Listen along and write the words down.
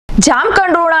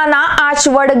જામકંડોરણાના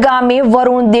આચવડ ગામે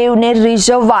વરુણદેવને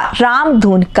રીઝવવા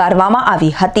રામધૂન કરવામાં આવી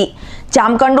હતી।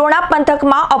 જામકંડોરણા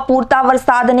પંથકમાં અપૂરતા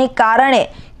વરસાદને કારણે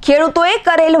ખેડૂતોએ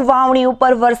કરેલ વાવણી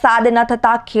ઉપર વરસાદ ન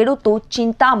થતા ખેડૂતો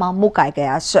ચિંતામાં મુકાઈ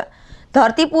ગયા છે।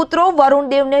 ધરતીપુત્રો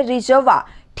વરુણદેવને રીઝવવા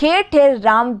ઠેર ઠેર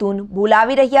રામધૂન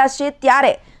બોલાવી રહ્યા છે।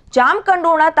 ત્યારે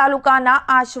જામકંડોરણા તાલુકાના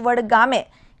આચવડ ગામે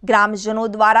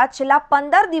ગ્રામજનો દ્વારા છેલ્લા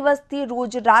 15 દિવસથી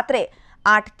રોજ રાત્રે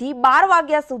 8 થી 12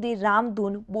 વાગ્યા સુધી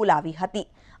રામધૂન બોલાવી હતી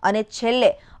અને છેલ્લે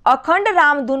અખંડ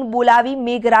રામધૂન બોલાવી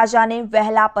મેઘરાજાને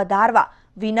વહેલા પધારવા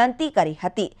વિનંતી કરી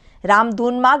હતી।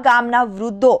 રામધૂનમાં ગામના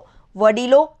વૃદ્ધો,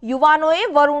 વડીલો, યુવાનોએ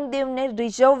વરુણદેવને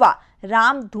રીઝવવા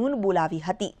રામધૂન બોલાવી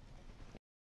હતી।